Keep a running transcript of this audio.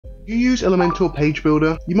You use Elementor Page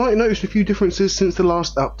Builder, you might have noticed a few differences since the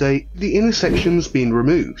last update, the inner section's been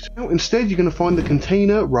removed. Now instead you're going to find the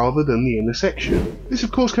container rather than the inner section. This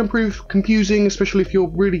of course can prove confusing, especially if you're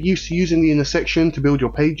really used to using the inner section to build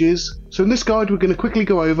your pages. So in this guide we're going to quickly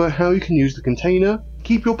go over how you can use the container,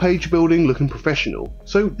 keep your page building looking professional.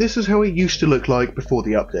 So this is how it used to look like before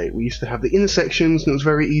the update. We used to have the inner sections and it was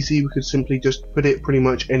very easy. We could simply just put it pretty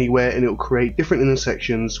much anywhere and it will create different inner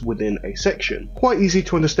sections within a section. Quite easy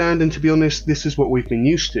to understand, and to be honest this is what we've been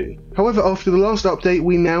used to. However, after the last update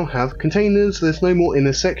we now have containers. There's no more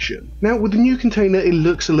inner section. Now with the new container it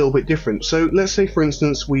looks a little bit different. So let's say for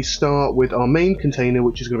instance we start with our main container,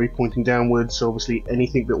 which is going to be pointing downwards, so obviously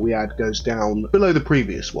anything that we add goes down below the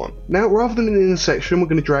previous one. Now rather than an inner section we're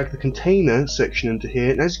going to drag the container section into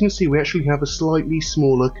here, and as you can see we actually have a slightly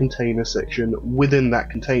smaller container section within that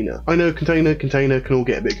container. I know container can all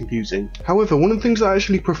get a bit confusing. However, one of the things I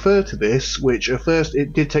actually prefer to this, which at first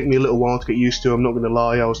it did take me a little while to get used to, I'm not going to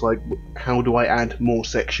lie, I was like, how do I add more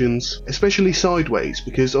sections? Especially sideways,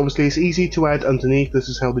 because obviously it's easy to add underneath, this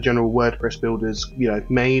is how the general WordPress builders,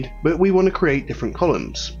 made, but we want to create different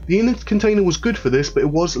columns. The inner container was good for this, but it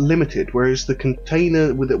was limited, whereas the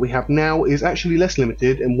container that we have now is actually less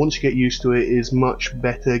limited, and once you get used to it is much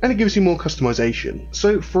better and it gives you more customization.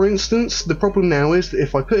 So for instance, the problem now is that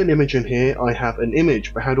if I put an image in here, I have an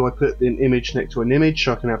image, but how do I put an image next to an image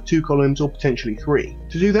so I can have 2 columns or potentially 3?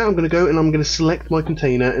 To do that I'm going to go and I'm going to select my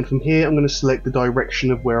container, and from here I'm going to select the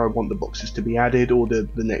direction of where I want the boxes to be added, or the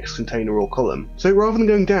next container or column. So rather than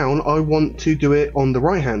going down, I want to do it on the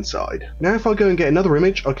right hand side. Now if I go and get another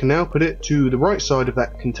image, I can now put it to the right side of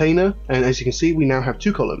that container, and as you can see we now have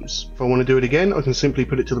 2 columns. If I want to do it again I can simply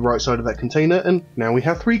put it to the right side of that container, and now we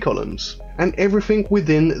have 3 columns. And everything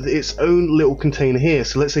within its own little container here.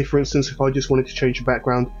 So let's say for instance if I just wanted to change the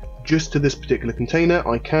background just to this particular container,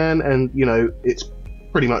 I can, and it's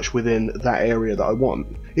pretty much within that area that I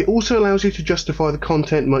want. It also allows you to justify the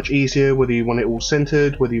content much easier, whether you want it all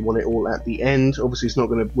centered, whether you want it all at the end. Obviously it's not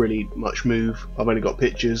going to really much move, I've only got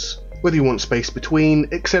pictures, whether you want space between,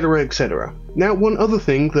 etc, etc. Now one other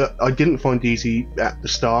thing that I didn't find easy at the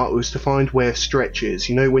start was to find where stretch is.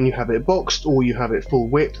 When you have it boxed or you have it full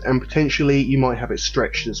width, and potentially you might have it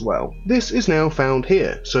stretched as well. This is now found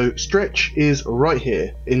here, so stretch is right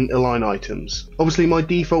here in align items. Obviously my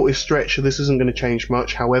default is stretch, so this isn't going to change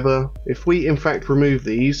much. However, if we in fact remove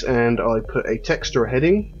these and I put a text or a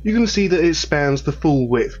heading, you're going to see that it spans the full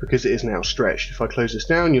width because it is now stretched. If I close this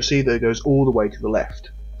down you'll see that it goes all the way to the left.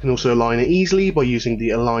 I can also align it easily by using the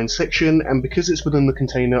align section, and because it's within the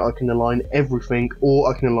container I can align everything, or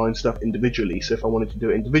I can align stuff individually. So if I wanted to do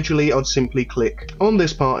it individually I'd simply click on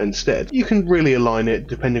this part instead. You can really align it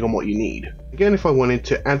depending on what you need. Again, if I wanted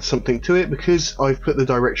to add something to it, because I've put the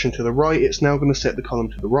direction to the right, it's now going to set the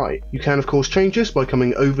column to the right. You can of course change this by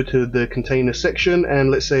coming over to the container section, and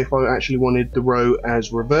let's say if I actually wanted the row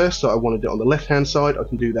as reverse, so I wanted it on the left hand side, I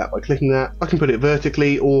can do that by clicking that. I can put it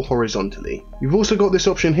vertically or horizontally. You've also got this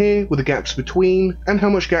option here with the gaps between and how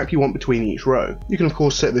much gap you want between each row. You can of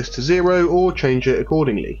course set this to 0 or change it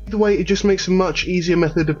accordingly. Either way, it just makes a much easier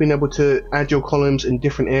method of being able to add your columns in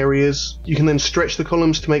different areas. You can then stretch the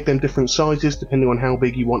columns to make them different sizes depending on how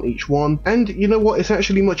big you want each one. And you know what, it's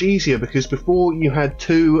actually much easier, because before you had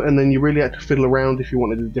 2 and then you really had to fiddle around if you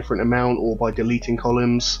wanted a different amount or by deleting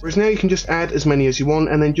columns, whereas now you can just add as many as you want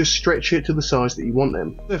and then just stretch it to the size that you want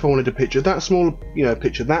them. So if I wanted a picture that small,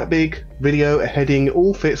 picture that big, video, a heading,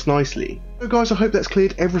 all fits nicely. So guys, I hope that's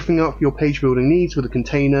cleared everything up your page building needs with the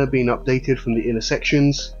container being updated from the inner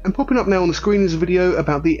sections. And popping up now on the screen is a video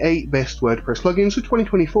about the 8 best WordPress plugins for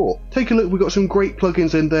 2024. Take a look, we've got some great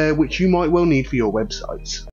plugins in there which you might well need for your websites.